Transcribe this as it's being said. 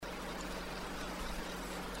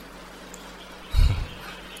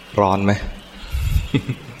ร้อนไหม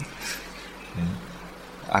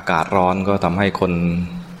อากาศร้อนก็ทำให้คน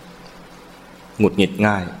หงุดหงิด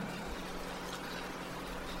ง่าย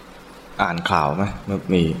อ่านข่าวไหม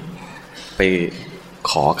มีไป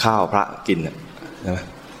ขอข้าวพระกินใช่ไหม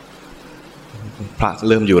พระเ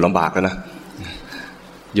ริ่มอยู่ลำบากแล้วนะ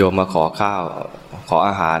โยมมาขอข้าวขอ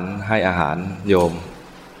อาหารให้อาหารโยม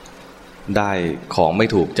ได้ของไม่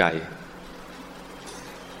ถูกใจ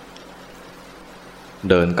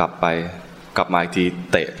เดินกลับมาอีกที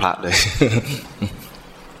เตะพระเลย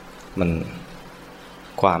มัน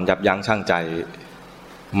ความยับยั้งชั่งใจ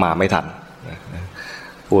มาไม่ทัน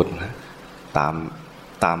พูดต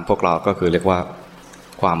ามพวกเราก็คือเรียกว่า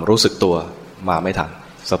ความรู้สึกตัวมาไม่ทัน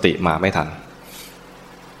สติมาไม่ทัน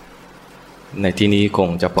ในที่นี้คง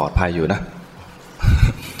จะปลอดภัยอยู่นะ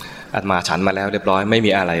อาตมาฉันมาแล้วเรียบร้อยไม่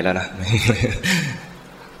มีอะไรแล้วนะ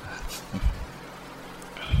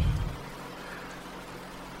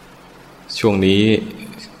ช่วงนี้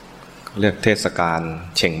เรียกเทศกาล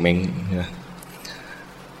เฉ่งเม้ง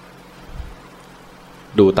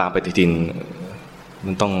ดูตามปฏิทิน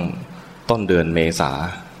มันต้องต้นเดือนเมษา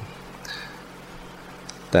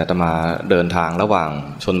แต่อาตมาเดินทางระหว่าง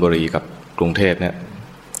ชลบุรีกับกรุงเทพเนี่ย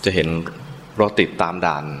จะเห็นรถติดตาม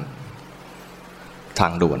ด่านทา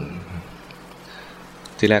งด่วน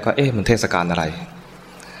ที่แรกก็มันเทศกาลอะไร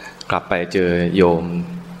กลับไปเจอโยม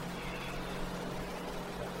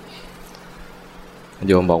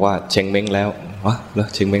บอกว่าเชงเม้งแล้ววะเหรอ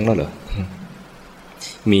เชงเม้งแล้วเหรอ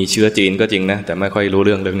มีเชื้อจีนก็จริงนะแต่ไม่ค่อยรู้เ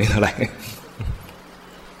รื่องนี้เท่าไหร่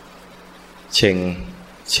เ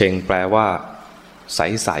ชงแปลว่าใส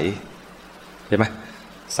ใช่ไหม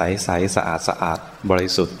ใสสะอาดบริ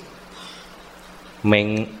สุทธิ์เม้ง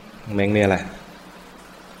นี่อะไร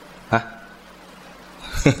ฮะ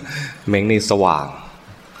เม้งนี่สว่าง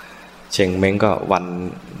เชงเม้งก็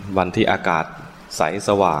วันที่อากาศใสส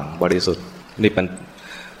ว่างบริสุทธิ์นี่เ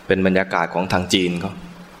ป็นบรรยากาศของทางจีนเขา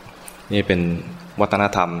นี่เป็นวัฒน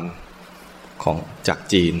ธรรมของจาก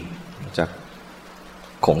จีนจาก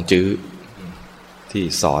ขงจื้อที่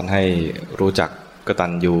สอนให้รู้จักกตั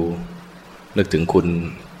ญญูนึกถึงคุณ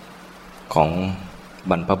ของ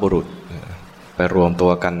บรรพบุรุษไปรวมตั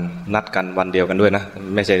วกันนัดกันวันเดียวกันด้วยนะ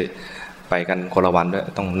ไม่ใช่ไปกันคนละวันด้วย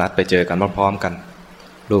ต้องนัดไปเจอกันพร้อมๆกัน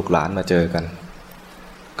ลูกหลานมาเจอกัน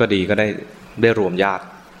ก็ดีก็ได้รวมญาติ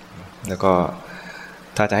แล้วก็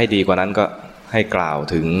ถ้าจะให้ดีกว่านั้นก็ให้กล่าว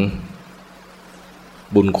ถึง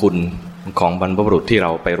บุญคุณของบรรพบุรุษที่เร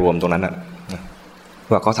าไปรวมตรงนั้นนะ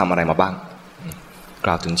ว่าเขาทำอะไรมาบ้างก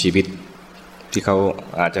ล่าวถึงชีวิตที่เขา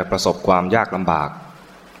อาจจะประสบความยากลำบาก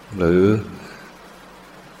หรือ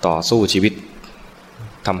ต่อสู้ชีวิต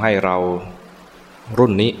ทำให้เรารุ่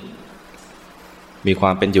นนี้มีคว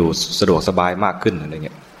ามเป็นอยู่สะดวกสบายมากขึ้นอะไรเ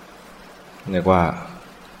งี้ยเรียกว่า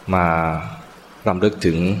มารำลึก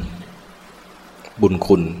ถึงบุญ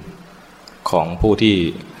คุณของผู้ที่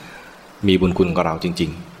มีบุญคุณกับเราจริ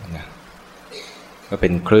งๆนะก็เป็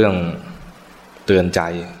นเครื่องเตือนใจ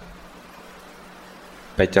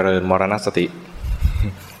ไปเจริญมรณสติ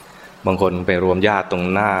บางคนไปรวมญาติตรง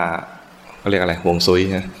หน้าเขาเรียกอะไรฮวงซุย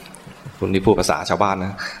นะคุณนี่พูดภาษาชาวบ้านน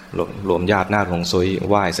ะรวมญาติหน้าฮวงซุยไ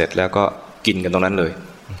หว้เสร็จแล้วก็กินกันตรงนั้นเลย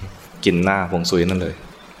กินหน้าฮวงซุยนั่นเลย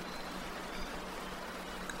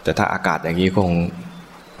แต่ถ้าอากาศอย่างนี้คง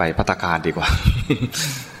ไปภัตตาคารดีกว่า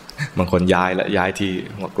บางคนย้ายที่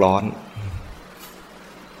หัวร้อน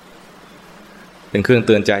เป็นเครื่องเ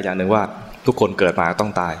ตือนใจอย่างหนึ่งว่าทุกคนเกิดมาต้อ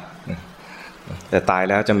งตายแต่ตาย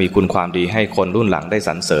แล้วจะมีคุณความดีให้คนรุ่นหลังได้ส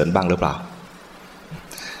รรเสริญบ้างหรือเปล่า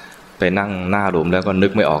ไปนั่งหน้าหลุมแล้วก็นึ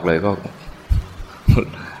กไม่ออกเลยก็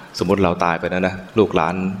สมมติเราตายไปนะลูกหลา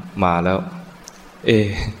นมาแล้ว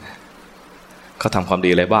เขาทำความดี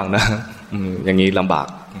อะไรบ้างนะอย่างนี้ลำบาก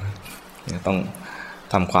ต้อง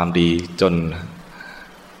ทำความดีจน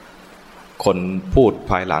คนพูด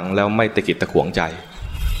ภายหลังแล้วไม่ตะกิดตะขวงใจ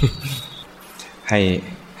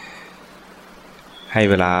ให้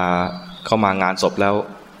เวลาเข้ามางานศพแล้ว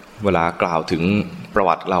เวลากล่าวถึงประ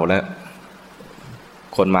วัติเราแล้ว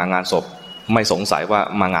คนมางานศพไม่สงสัยว่า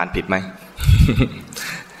มางานผิดไหม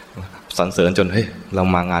สรรเสริญจนเฮ้ยเรา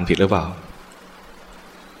มางานผิดหรือเปล่า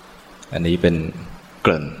อันนี้เป็นเก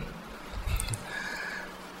ริ่น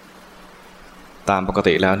ตามปก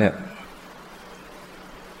ติแล้วเนี่ย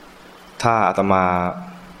ถ้าอาตมา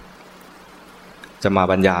จะมา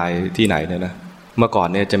บรรยายที่ไหนเนี่ยนะเมื่อก่อน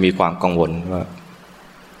เนี่ยจะมีความกังวลว่า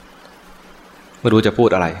ไม่รู้จะพูด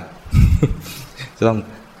อะไร จะต้อง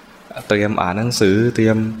เตรียมอ่านหนังสือเตรี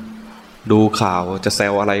ยมดูข่าวจะแซ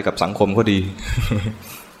วอะไรกับสังคมก็ดี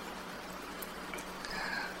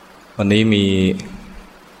วันนี้มี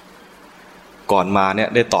ก่อนมาเนี่ย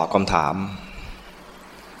ได้ตอบคำถาม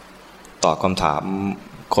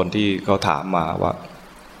คนที่เขาถามมาว่า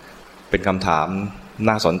เป็นคำถาม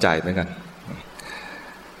น่าสนใจเหมือนกัน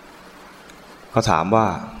เขาถามว่า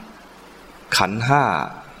ขันธ์ห้า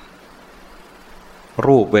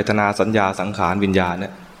รูปเวทนาสัญญาสังขารวิญญาณเนี่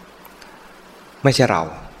ยไม่ใช่เรา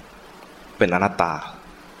เป็นอนัตตา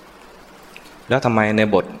แล้วทำไมใน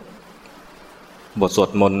บทสวด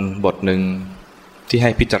มนต์บทหนึ่งที่ใ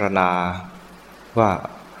ห้พิจารณาว่า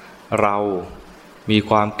เรามี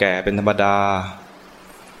ความแก่เป็นธรรมดา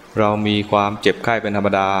เรามีความเจ็บไข้เป็นธรรม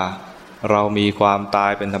ดาเรามีความตา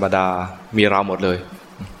ยเป็นธรรมดามีเราหมดเลย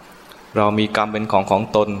เรามีกรรมเป็นของ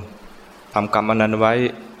ตนทำกรรมอันนั้นไว้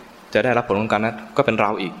จะได้รับผลของกรรมนั้นก็เป็นเร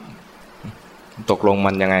าอีกตกลง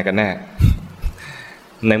มันยังไงกันแน่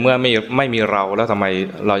ในเมื่อไม่มีเราแล้วทำไม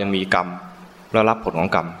เรายังมีกรรมแล้วรับผลของ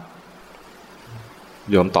กรรม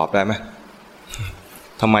โยมตอบได้ไหม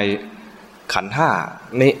ทำไมขันธ์ห้า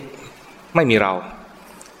นี้ไม่มีเรา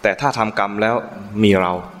แต่ถ้าทำกรรมแล้วมีเร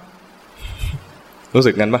ารู้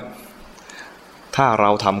สึกงั้นปะถ้าเรา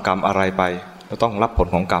ทำกรรมอะไรไปเราต้องรับผล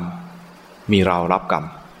ของกรรมมีเรารับกรรม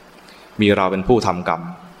มีเราเป็นผู้ทำกรรม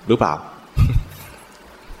หรือเปล่า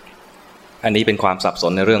อันนี้เป็นความสับส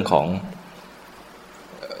นในเรื่องของ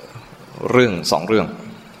สองเรื่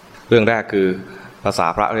องแรกคือภาษา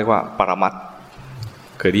พระเรียกว่าปรมัตถ์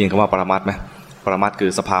เคยได้ยินคำว่าปรมัตถ์ไหมปรมัตถ์คื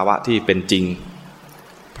อสภาวะที่เป็นจริง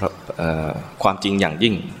ความจริงอย่าง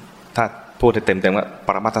ยิ่งถ้าพูดให้เต็มว่าป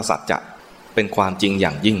รมัตถสัจจะเป็นความจริงอย่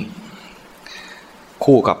างยิ่ง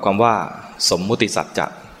คู่กับคำว่าสมมุติสัจจะ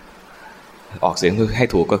ออกเสียงให้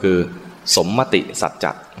ถูกก็คือสมมติสัจจ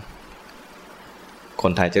ะค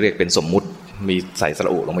นไทยจะเรียกเป็นสมมุติมีใส่สร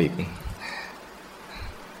ะอุลงมาอีก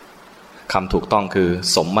คำถูกต้องคือ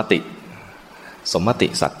สมมติ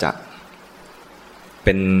สัจจะเ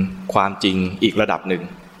ป็นความจริงอีกระดับหนึ่ง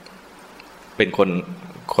เป็นค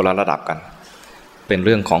นละระดับกันเป็นเ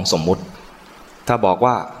รื่องของสมมุติถ้าบอก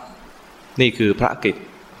ว่านี่คือพระกิจ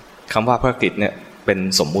คำว่าพระกิจเนี่ยเป็น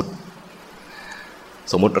สมมุติ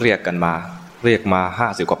เรียกมา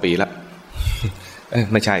50 กว่าปีแล้ว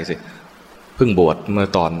ไม่ใช่สิเพิ่งบวชเมื่อ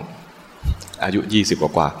ตอนอายุ20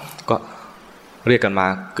 กว่าก็เรียกกันมา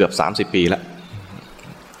เกือบ30 ปีแล้ว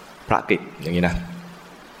พระกิจอย่างนี้นะ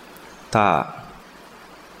ถ้า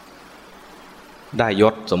ได้ย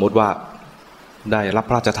ศสมมุติว่าได้รับ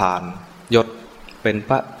พระราชทานยศเป็น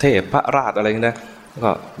พระเทพพระราชอะไรอย่างนี้นะ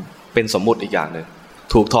ก็เป็นสมมุติอีกอย่างหนึ่ง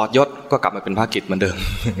ถูกถอดยศก็กลับมาเป็นพระกิจเหมือนเดิม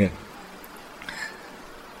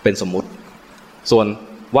เป็นสมมุติส่วน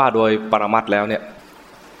ว่าโดยปรมัตถ์แล้วเนี่ย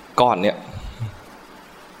ก้อนเนี่ย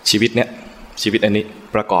ชีวิตอันนี้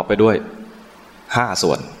ประกอบไปด้วย5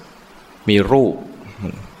 ส่วนมี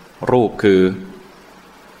รูปคือ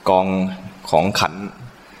กองของขันธ์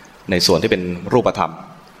ในส่วนที่เป็นรูปธรรม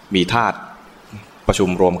มีธาตุประชุม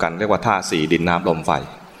รวมกันเรียกว่าธาตุ4ดินน้ำลมไฟ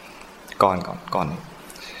ก้อน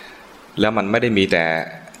แล้วมันไม่ได้มีแต่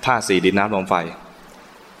ธาตุ4ดินน้ำลมไฟ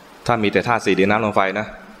ถ้ามีแต่ธาตุ4ดินน้ำลมไฟนะ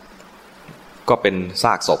ก็เป็นซ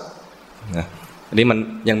ากศพนะอันนี้มัน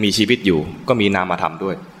ยังมีชีวิตอยู่ก็มีนามธรรมด้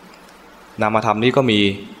วยนามธรรมนี้ก็มี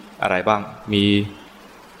อะไรบ้างมี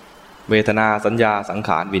เวทนาสัญญาสังข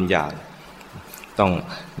ารวิญญาณต้อง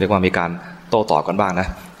เรียกว่ามีการโต้ตอบกันบ้างนะ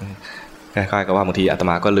คล้ายๆกับว่าบางทีอาต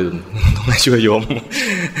มาก็ลืมต้องให้ช่วยโยม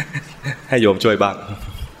ให้โยมช่วยบ้าง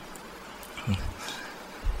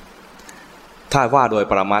ถ้าว่าโดย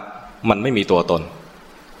ปรมัตถ์มันไม่มีตัวตน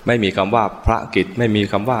ไม่มีคำว่าพระกิจไม่มี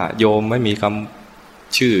คำว่าโยมไม่มีค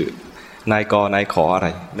ำชื่อนายกนายขออะไร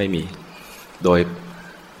ไม่มี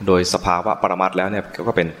โดยสภาวะปรมัตถ์แล้วเนี่ย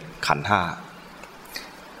ก็เป็นขันธ์ห้า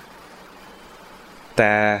แ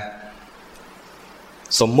ต่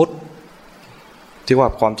สมมุติที่ว่า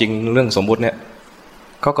ความจริงเรื่องสมมุติเนี่ย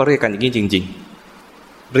เขาก็เรียกกันอย่างนี้จริง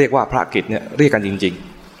ๆเรียกว่าพระกิจเนี่ยเรียกกันจริง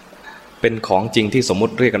ๆเป็นของจริงที่สมมุ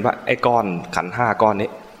ติเรียกกันว่าไอ้ก้อนขันธ์ห้าก้อนนี้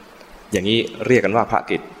อย่างนี้เรียกกันว่าพระ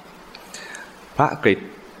กิจ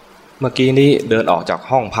เมื่อกี้นี้เดินออกจาก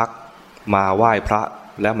ห้องพักมาไหว้พระ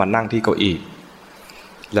แล้วมานั่งที่เก้าอี้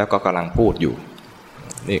แล้วก็กำลังพูดอยู่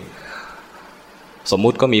นี่สมมุ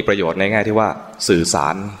ติก็มีประโยชน์ในแง่ที่ว่าสื่อสา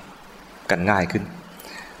รกันง่ายขึ้น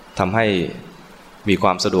ทำให้มีคว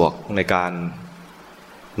ามสะดวกในการ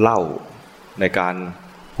เล่าในการ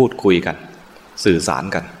พูดคุยกันสื่อสาร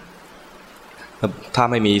กันถ้า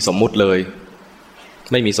ไม่มีสมมุติเลย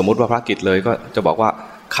ไม่มีสมมุติว่าพระกิจเลยก็จะบอกว่า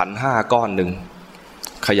ขันธ์ห้าก้อนหนึ่ง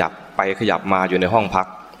ขยับไปขยับมาอยู่ในห้องพัก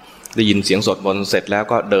ได้ยินเสียงสวดมนต์เสร็จแล้ว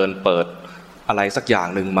ก็เดินเปิดอะไรสักอย่าง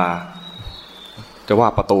หนึ่งมาจะว่า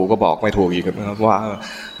ประตูก็บอกไม่ถูกอีกว่า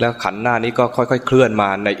แล้วขันธ์หน้านี้ก็ค่อยๆเคลื่อนมา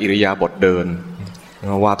ในอิริยาบถเดิน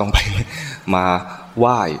ว่าต้องไปมาไห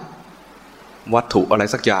ว้วัตถุอะไร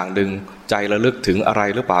สักอย่างหนึ่งใจระลึกถึงอะไร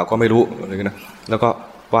หรือเปล่าก็ไม่รู้นะแล้วก็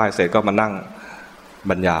ไหว้เสร็จก็มานั่ง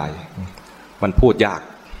บรรยายมันพูดยาก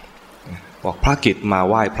บอกพระกิจมาไ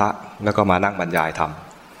หว้พระแล้วก็มานั่งบรรยายธรรม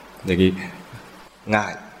อย่างนี้ง่า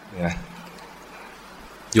ยนะ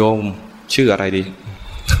โยมชื่ออะไรดี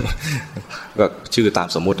ก็ชื่อตาม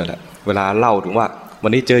สมมุตินั่นแหละเวลาเล่าถึงว่าวั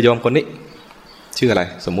นนี้เจอโยมคนนี้ชื่ออะไร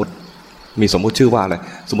สมมุติมีสมมุติชื่อว่าอะไร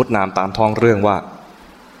สมมุตินามตามท้องเรื่องว่า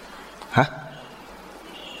ฮะ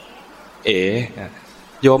เอ๋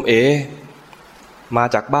โยมเอ๋มา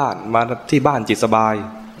จากบ้านมาที่บ้านจิตสบาย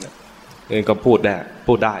ก็พูดไ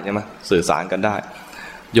ด้ใช่ไหมสื่อสารกันได้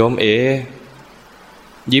โยมเอ๋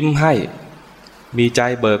ยิ้มให้มีใจ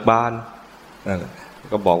เบิกบาน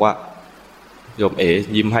ก็บอกว่าโยมเอ๋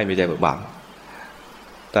ยิ้มให้มีใจเบิกบาน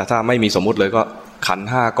แต่ถ้าไม่มีสมมุติเลยก็ขันธ์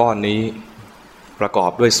5ก้อนนี้ประกอ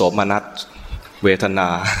บด้วยโสมนัสเวทนา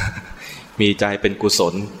มีใจเป็นกุศ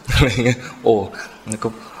ลอะไรเงี้ยโอ้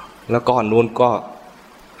แล้วก้อนนู้นก็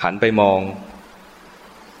หันไปมอง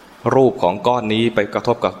รูปของก้อนนี้ไปกระท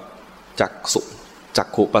บกับจัก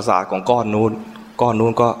ขุประสาทของก้อนนู้น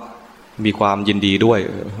ก็มีความยินดีด้วย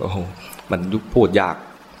โอ้โหมันพูดยาก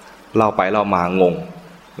เล่าไปเล่ามางง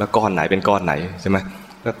แล้วก้อนไหนเป็นก้อนไหนใช่ไหม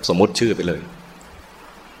ก็สมมติชื่อไปเลย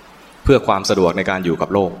เพื่อความสะดวกในการอยู่กับ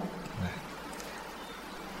โลก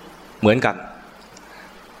เหมือนกัน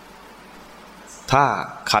ถ้า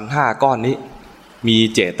ขันธ์5ก้อนนี้มี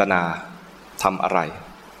เจตนาทำอะไร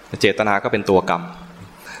เจตนาก็เป็นตัวกรรม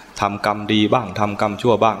ทำกรรมดีบ้างทำกรรม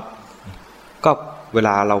ชั่วบ้างก็เวล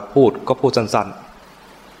าเราพูดก็พูดสั้น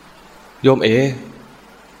ๆโยมเอ๋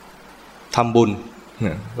ทำบุญ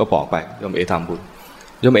ก็บอกไปโยมเอ๋ทำบุญ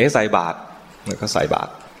โยมเอ๋ใส่บาตรก็ใส่บาต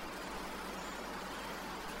ร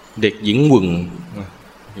เด็กหญิงวึง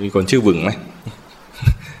มีคนชื่อวึงไหม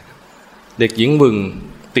เด็กหญิงวึง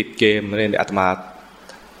ติดเกมอะไรเนี่ยอาต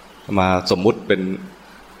มาสมมุติเป็น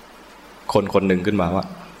คนหนึ่งขึ้นมาว่า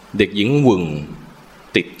เด็กหญิงวึง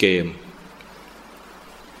ติดเกม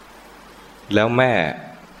แล้วแม่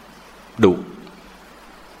ดุ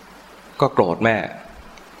ก็โกรธแ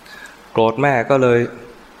ม่ก็เลย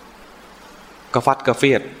กระฟัดกระเ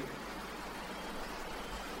ฟียด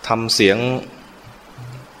ทำเสียง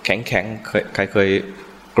แข็งใครเคย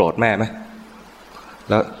โกรธแม่ไหม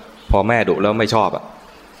แล้วพอแม่ดุแล้วไม่ชอบอ่ะ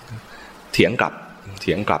เถียงก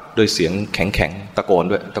ลับด้วยเสียงแข็งตะโก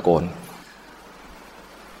น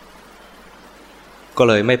ก็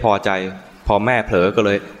เลยไม่พอใจพอแม่เผลอก็เล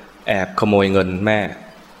ยแอบขโมยเงินแม่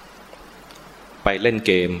ไปเล่นเ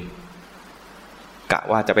กมกะ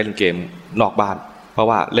ว่าจะไปเล่นเกมนอกบ้านเพราะ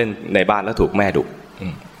ว่าเล่นในบ้านแล้วถูกแม่ดุ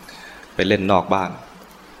ไปเล่นนอกบ้าน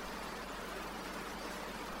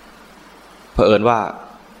เผอิญว่า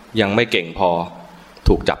ยังไม่เก่งพอ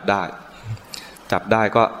ถูกจับได้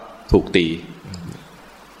ก็ถูกตี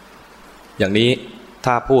อย่างนี้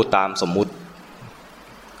ถ้าพูดตามสมมุติ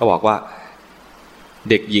ก็บอกว่า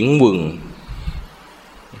เด็กหญิงวึง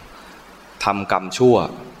ทำกรรมชั่ว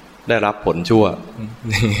ได้รับผลชั่ว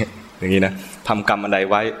อย่างนี้นะทำกรรมอันใด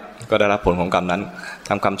ไว้ก็ได้รับผลของกรรมนั้นท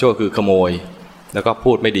ำกรรมชั่วคือขโมยแล้วก็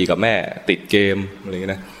พูดไม่ดีกับแม่ติดเกมอะไรอย่าง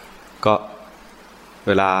นี้นะก็เ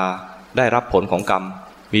วลาได้รับผลของกรรม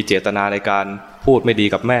มีเจตนาในการพูดไม่ดี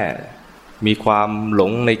กับแม่มีความหล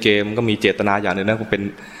งในเกมก็มีเจตนาอย่างหนึ่งนะก็เ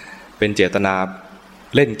ป็นเจตนา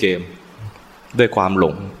เล่นเกมด้วยความหล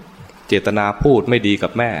งเจตนาพูดไม่ดีกั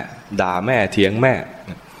บแม่ด่าแม่เถียงแม่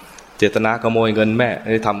เจตนาขโมยเงินแม่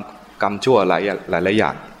ได้ทำกรรมชั่วหลายอย่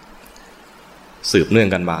างสืบเนื่อง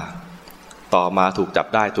กันมาต่อมาถูกจับ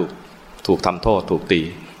ได้ถูกทำโทษถูกตี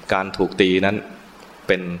การถูกตีนั้นเ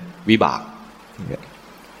ป็นวิบาก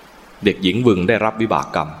เด็กหญิงวึงได้รับวิบาก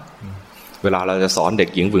กรรมเวลาเราจะสอนเด็ก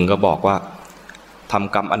หญิงวึงก็บอกว่าท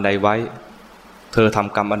ำกรรมอันใดไว้เธอท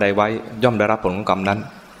ำกรรมอันใดไว้ย่อมได้รับผลของกรรมนั้น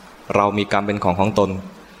เรามีกรรมเป็นของตน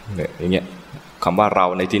อย่างเงี้ยคำว่าเรา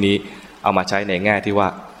ในที่นี้เอามาใช้ในแง่ที่ว่า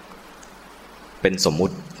เป็นสมมุ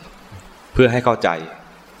ติเพื่อให้เข้าใจ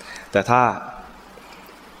แต่ถ้า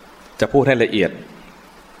จะพูดให้ละเอียด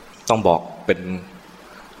ต้องบอกเป็น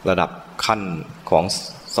ระดับขั้นของ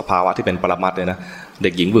สภาวะที่เป็นปรมัตถ์เลยนะเด็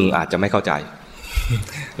กหญิงวึงอาจจะไม่เข้าใจ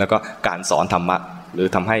แล้วก็การสอนธรรมะหรือ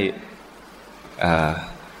ทำให้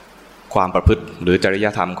ความประพฤติหรือจริย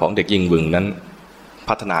ธรรมของเด็กหญิงวึงนั้น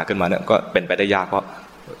พัฒนาขึ้นมาเนี่ยก็เป็นไปได้ยากเพราะ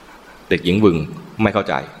เด็กหญิงวึงไม่เข้า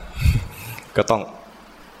ใจก็ต้อง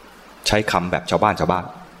ใช้คำแบบชาวบ้าน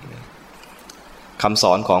คำส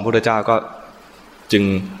อนของพระพุทธเจ้าก็จึง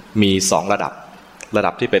มี2ระ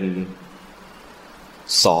ดับที่เป็น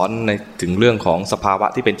สอนในถึงเรื่องของสภาวะ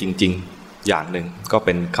ที่เป็นจริงๆอย่างหนึ่งก็เ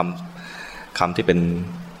ป็นคำที่เป็น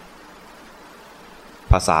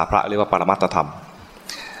ภาษาพระเรียกว่าปรมัตถธรรม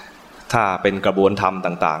ถ้าเป็นกระบวนธรรม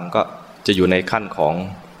ต่างๆก็จะอยู่ในขั้นของ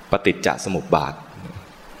ปฏิจจสมุปบาท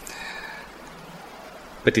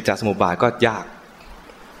ปฏิจจสมุปบาทก็ยาก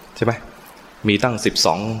ใช่ไหมมีตั้ง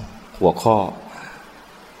12หัวข้อ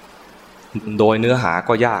โดยเนื้อหา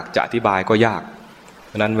ก็ยากจะอธิบายก็ยากเ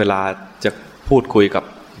พราะนั้นเวลาจะพูดคุยกับ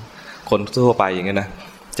คนทั่วไปอย่างเงี้ยนะ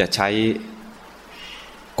จะใช้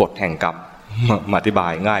กฎแห่งกรรมมาอธิบา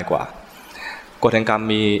ยง่ายกว่ากฎแห่งกรรม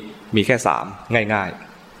มีแค่3ง่าย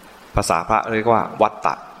ๆภาษาพระเรียกว่าวัตต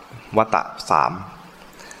ะ3วัต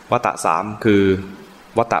ตะ3คือ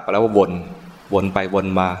วัตตะแปลว่าวนไปวน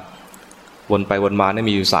มาเนี่ย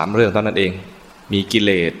มีอยู่3เรื่องเท่านั้นเองมีกิเ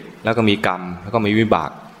ลสแล้วก็มีกรรมแล้วก็มีวิบา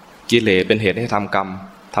กกิเลสเป็นเหตุให้ทำกร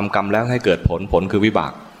รมแล้วให้เกิดผลคือวิบา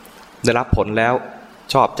กได้รับผลแล้ว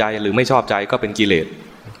ชอบใจหรือไม่ชอบใจก็เป็นกิเลส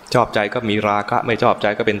ชอบใจก็มีราคะไม่ชอบใจ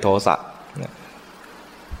ก็เป็นโทสะ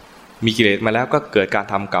มีกิเลสมาแล้วก็เกิดการ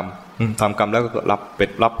ทำกรรมแล้วก็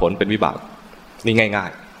รับผลเป็นวิบากนี่ง่าย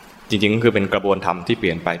ๆจริงๆก็คือเป็นกระบวนการที่เป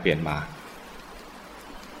ลี่ยนไปเปลี่ยนมา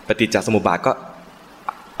ปฏิจจสมุปบาทก็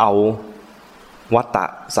เอาวัฏฏะ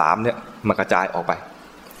3เนี่ยมากระจายออกไป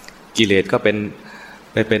กิเลสก็เ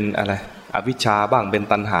ป็นอะไรอวิชชาบ้างเป็น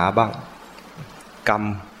ตัณหาบ้างกรรม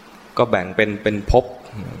ก็แบ่งเป็นภพ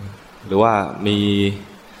หรือว่ามี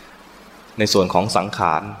ในส่วนของสังข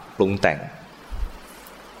ารปรุงแต่ง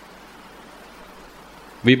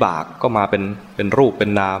วิบากก็มาเป็นรูปเป็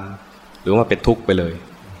นนามหรือว่าเป็นทุกข์ไปเลย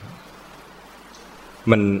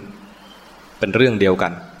มันเป็นเรื่องเดียวกั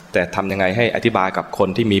นแต่ทำยังไงให้อธิบายกับคน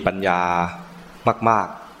ที่มีปัญญามาก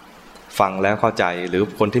ๆฟังแล้วเข้าใจหรือ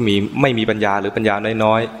คนที่ไม่มีปัญญาหรือปัญญา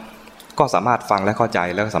น้อยๆก็สามารถฟังและเข้าใจ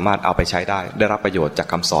แล้วสามารถเอาไปใช้ได้รับประโยชน์จาก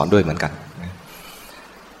คำสอนด้วยเหมือนกัน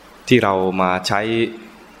ที่เรามาใช้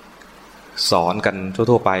สอนกัน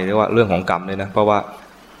ทั่วๆไปเรียกว่าเรื่องของกรรมเลยนะเพราะว่า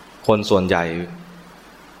คนส่วนใหญ่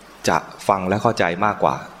จะฟังและเข้าใจมากก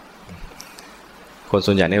ว่าคน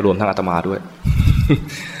ส่วนใหญ่ในรวมทั้งอาตมาด้วย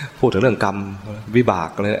พูดถึงเรื่องกรรมวิบาก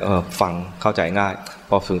เลยฟังเข้าใจง่าย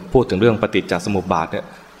พอพูดถึงเรื่องปฏิจจสมุปบาทเนี่ย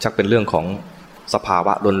ชักเป็นเรื่องของสภาว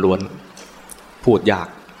ะล้วนๆพูดยาก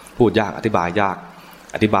อธิบายยาก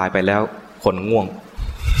อธิบายไปแล้วคนง่วง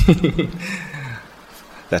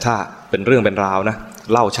แต่ถ้าเป็นเรื่องเป็นราวนะ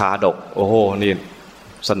เล่าชาดกโอ้โหนี่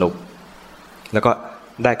สนุกแล้วก็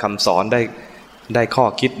ได้คำสอนได้ข้อ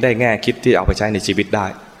คิดได้แง่คิดที่เอาไปใช้ในชีวิตได้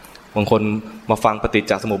บางคนมาฟังปฏิจ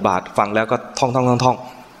จสมุปบาทฟังแล้วก็ท่อ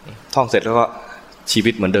งเสร็จแล้วก็ชี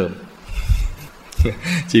วิตเหมือนเดิม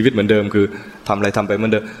ชีวิตเหมือนเดิมคือทำอะไรทำไปเหมือ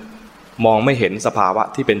นเดิมมองไม่เห็นสภาวะ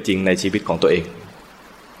ที่เป็นจริงในชีวิตของตัวเอง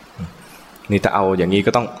นี่ถ้าเอาอย่างนี้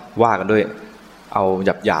ก็ต้องว่ากันด้วยเอา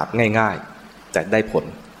หยาบง่ายๆแต่ได้ผล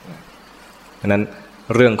เพราะนั้น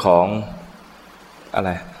เรื่องของอะไร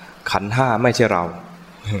ขันธ์5ไม่ใช่เรา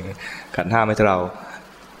ขันธ์5ไม่ใช่เรา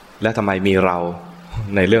และทำไมมีเรา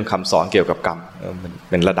ในเรื่องคำสอนเกี่ยวกับกรรม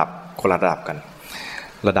เป็นระดับคนละระดับกัน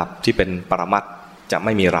ระดับที่เป็นปรมัตถ์จะไ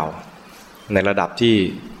ม่มีเราในระดับที่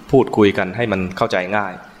พูดคุยกันให้มันเข้าใจง่า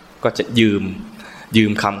ยก็จะยื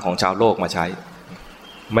มคำของชาวโลกมาใช้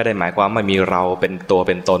ไม่ได้หมายความไม่มีเราเป็นตัวเ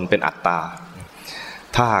ป็นตนเป็นอัตตา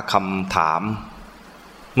ถ้าคำถาม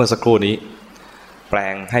เมื่อสักครู่นี้แปล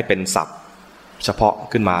งให้เป็นศัพท์เฉพาะ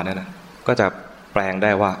ขึ้นมาเนี่ยนะก็จะแปลงไ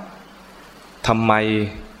ด้ว่าทำไม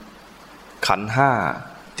ขันธ์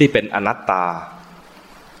5ที่เป็นอนัตตา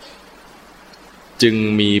จึง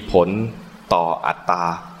มีผลต่ออัตตา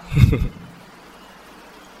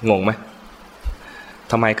งงไหม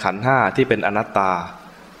ทำไมขันธ์5ที่เป็นอนัตตา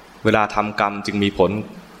เวลาทำกรรมจึงมีผล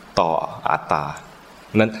ต่ออัตตา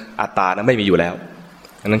นั้นอัตตานั้นไม่มีอยู่แล้ว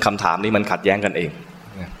นั้นคำถามนี้มันขัดแย้งกันเอง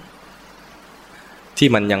ที่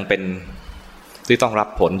มันยังเป็นที่ต้องรับ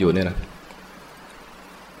ผลอยู่เนี่ยนะ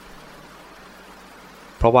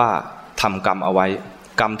เพราะว่าทำกรรมเอาไว้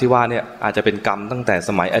กรรมที่ว่าเนี่ยอาจจะเป็นกรรมตั้งแต่ส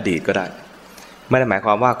มัยอดีตก็ได้ไม่ได้หมายค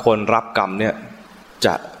วามว่าคนรับกรรมเนี่ยจ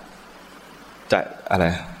ะอะไร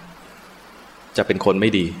จะเป็นคนไม่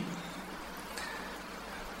ดี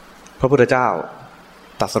พระพุทธเจ้า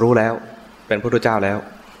ตรัสรู้แล้วเป็นพระพุทธเจ้าแล้ว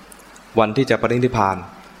วันที่จะปรินิพพาน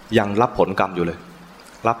ยังรับผลกรรมอยู่เลย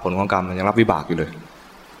รับผลของกรรมยังรับวิบากอยู่เลย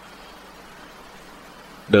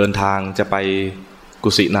เดินทางจะไปกุ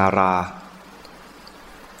สินารา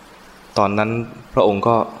ตอนนั้นพระองค์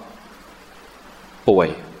ก็ป่วย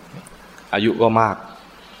อายุก็มาก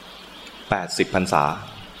80 พรรษา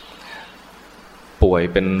ป่วย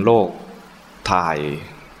เป็นโรคถ่าย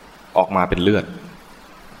ออกมาเป็นเลือด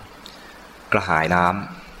กระหายน้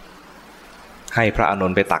ำให้พระอาน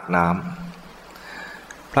นท์ไปตักน้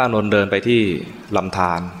ำพระอานนท์เดินไปที่ลำธ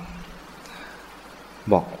าร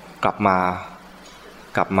บอกกลับ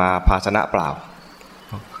มาภาชนะเปล่า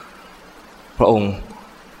พระองค์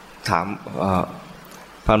ถาม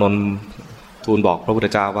พระอานนท์ทูลบอกพระพุทธ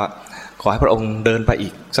เจ้าว่าขอให้พระองค์เดินไปอี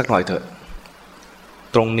กสักหน่อยเถอะ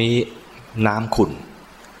ตรงนี้น้ำขุ่น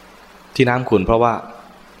ที่น้ำขุ่นเพราะว่า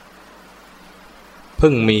เ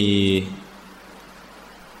พิ่งมี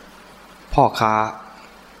พ่อค้า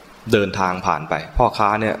เดินทางผ่านไปพ่อค้า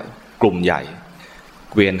เนี่ยกลุ่มใหญ่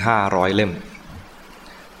เกวียน500 เล่ม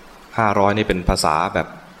500นี่เป็นภาษาแบบ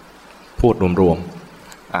พูดรวม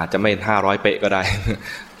ๆอาจจะไม่500เป๊ะก็ได้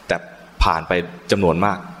แต่ผ่านไปจำนวนม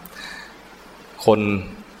ากคน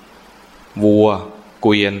วัวเก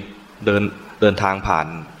วียนเดินทางผ่าน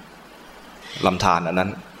ลำธารอันนั้น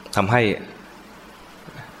ทำให้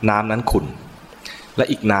น้ำนั้นขุ่นและ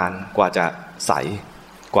อีกนานกว่าจะใส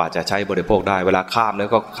กว่าจะใช้บริโภคได้เวลาข้ามแล้ว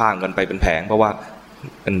ก็ข้ามกันไปเป็นแผงเพราะว่า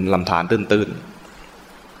เป็นลำธารตื้น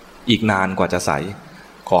ๆอีกนานกว่าจะใส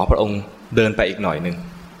ขอพระองค์เดินไปอีกหน่อยหนึ่ง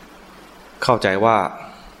เข้าใจว่า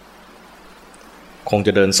คงจ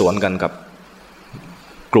ะเดินสวนกันกับ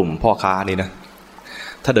กลุ่มพ่อค้านี่นะ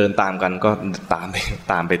ถ้าเดินตามกันก็ต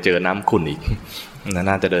ามไปเจอน้ำขุ่นอีก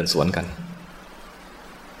น่าจะเดินสวนกัน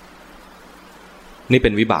นี่เ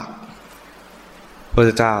ป็นวิบากพ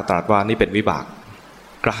ระเจ้าตรัสว่านี่เป็นวิบาก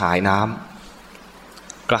กระหายน้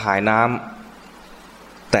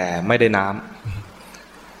ำแต่ไม่ได้น้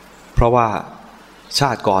ำเพราะว่าช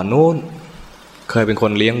าติก่อนนู้นเคยเป็นค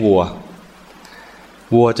นเลี้ยง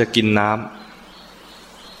วัวจะกินน้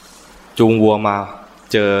ำจูงวัวมา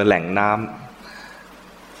เจอแหล่งน้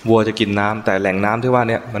ำวัวจะกินน้ำแต่แหล่งน้ำที่ว่า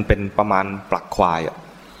เนี่ยมันเป็นประมาณปลักควาย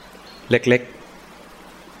เล็ก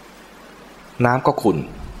ๆน้ำก็ขุ่น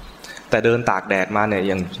แต่เดินตากแดดมาเนี่ยอ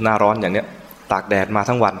ย่างหน้าร้อนอย่างเนี้ยตากแดดมา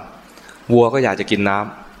ทั้งวันวัวก็อยากจะกินน้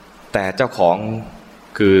ำแต่เจ้าของ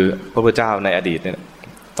คือพระพุทธเจ้าในอดีตเนี่ย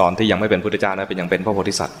ตอนที่ยังไม่เป็นพุทธเจ้านะยังเป็นพระโพ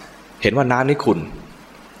ธิสัตว์เห็นว่าน้ำนี่ขุ่น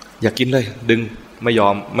อยากกินเลยดึงไม่ยอ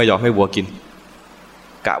มให้วัวกิน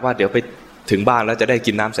กะว่าเดี๋ยวไปถึงบ้านแล้วจะได้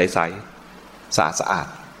กินน้ำใสๆสะอาด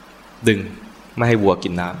ดึงไม่ให้วัวกิ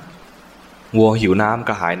นน้ำวัวหิวน้ำก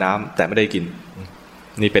ระหายน้ำแต่ไม่ได้กิน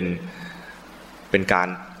นี่เป็นการ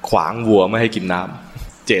ขวางวัวไม่ให้กินน้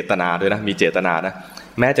ำเจตนาด้วยนะมีเจตนานะ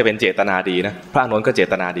แม้จะเป็นเจตนาดีนะพระอานนท์ก็เจ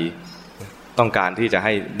ตนาดีต้องการที่จะใ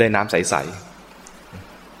ห้ได้น้ำใส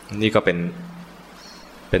ๆนี่ก็เ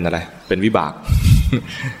ป็นอะไรเป็นวิบาก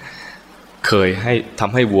เคยให้ท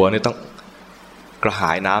ำให้วัวเนี่ยต้องกระห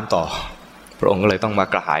ายน้ำต่อพระองค์ก็เลยต้องมา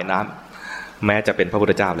กระหายน้ำแม้จะเป็นพระพุท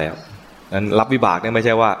ธเจ้าแล้วนั้นรับวิบากเนี่ยไม่ใ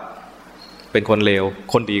ช่ว่าเป็นคนเลว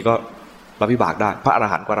คนดีก็รับวิบากได้พระอร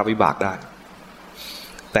หันต์ก็รับวิบากได้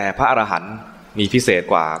แต่พระอรหันต์มีพิเศษ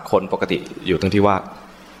กว่าคนปกติอยู่ตรงที่ว่า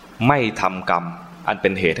ไม่ทำกรรมอันเป็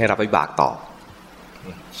นเหตุให้รับวิบากต่อ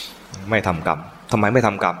ไม่ทำกรรมทำไมไม่ท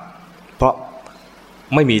ำกรรมเพราะ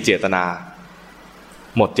ไม่มีเจตนา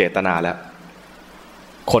หมดเจตนาแล้ว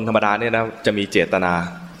คนธรรมดาเนี่ยนะจะมีเจตน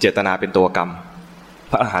าเป็นตัวกรรม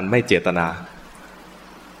พระอรหันต์ไม่เจตนา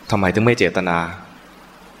ทำไมถึงไม่เจตนา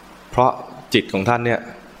เพราะจิตของท่านเนี่ย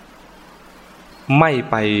ไม่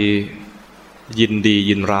ไปยินดี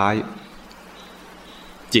ยินร้าย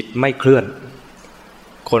จิตไม่เคลื่อน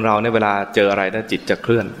คนเราเนี่ยเวลาเจออะไรนะจิตจะเค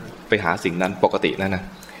ลื่อนไปหาสิ่งนั้นปกตินั่นนะ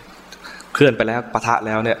เคลื่อนไปแล้วปะทะแ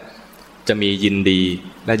ล้วเนี่ยจะมียินดี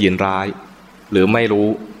และยินร้ายหรือไม่รู้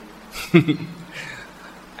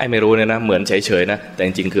ไอ้ไม่รู้เนี่ยนะเหมือนเฉยๆนะแต่จ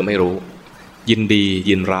ริงๆคือไม่รู้ยินดี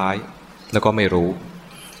ยินร้ายแล้วก็ไม่รู้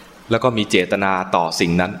แล้วก็มีเจตนาต่อสิ่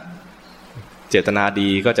งนั้นเจตนาดี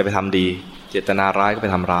ก็จะไปทำดีเจตนาร้ายก็ไป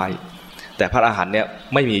ทำร้ายแต่พระอรหันต์เนี่ย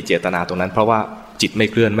ไม่มีเจตนาตรงนั้นเพราะว่าจิตไม่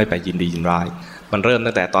เคลื่อนไม่ไปยินดียินร้ายมันเริ่ม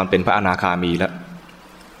ตั้งแต่ตอนเป็นพระอนาคามีแล้ว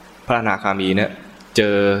พระอนาคามีเนี่ยเ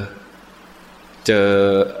จอ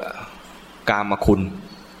กามคุณ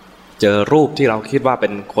เจอรูปที่เราคิดว่าเป็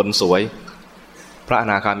นคนสวยพระอ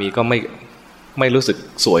นาคามีก็ไม่รู้สึก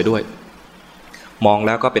สวยด้วยมองแ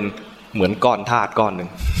ล้วก็เป็นเหมือนก้อนธาตุก้อนหนึ่ง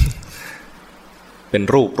เป็น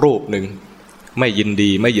รูปหนึ่งไม่ยินดี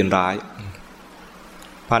ไม่ยินร้าย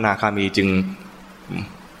พระอนาคามี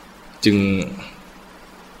จึง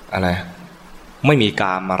อะไรไม่มีก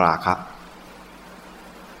ามราคะ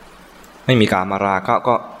ไม่มีกามราคะ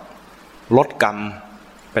ก็ลดกรรม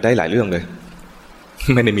ไปได้หลายเรื่องเลย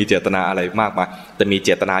ไม่ได้มีเจตนาอะไรมากมายแต่มีเจ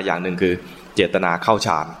ตนาอย่างหนึ่งคือเจตนาเข้าฌ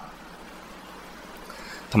าน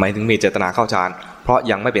ทำไมถึงมีเจตนาเข้าฌานเพราะ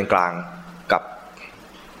ยังไม่เป็นกลางกับ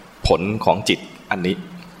ผลของจิตอันนี้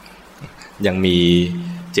ยังมี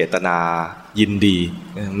เจตนายินดี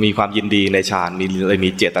มีความยินดีในฌานเลยมี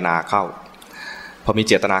เจตนาเข้าพอมี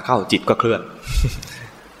เจตนาเข้าจิตก็เคลื่อน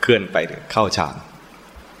เคลื่อนไปเข้าฌาน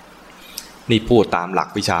นี่พูดตามหลัก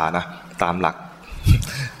วิชานะตามหลัก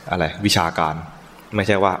อะไรวิชาการไม่ใ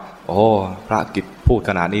ช่ว่าโอ้พระกิจพูด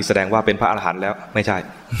ขนาดนี้แสดงว่าเป็นพระอรหันต์แล้วไม่ใช่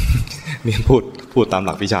นี่พูดตามห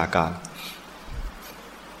ลักวิชาการ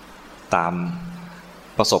ตาม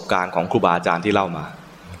ประสบการณ์ของครูบาอาจารย์ที่เล่ามา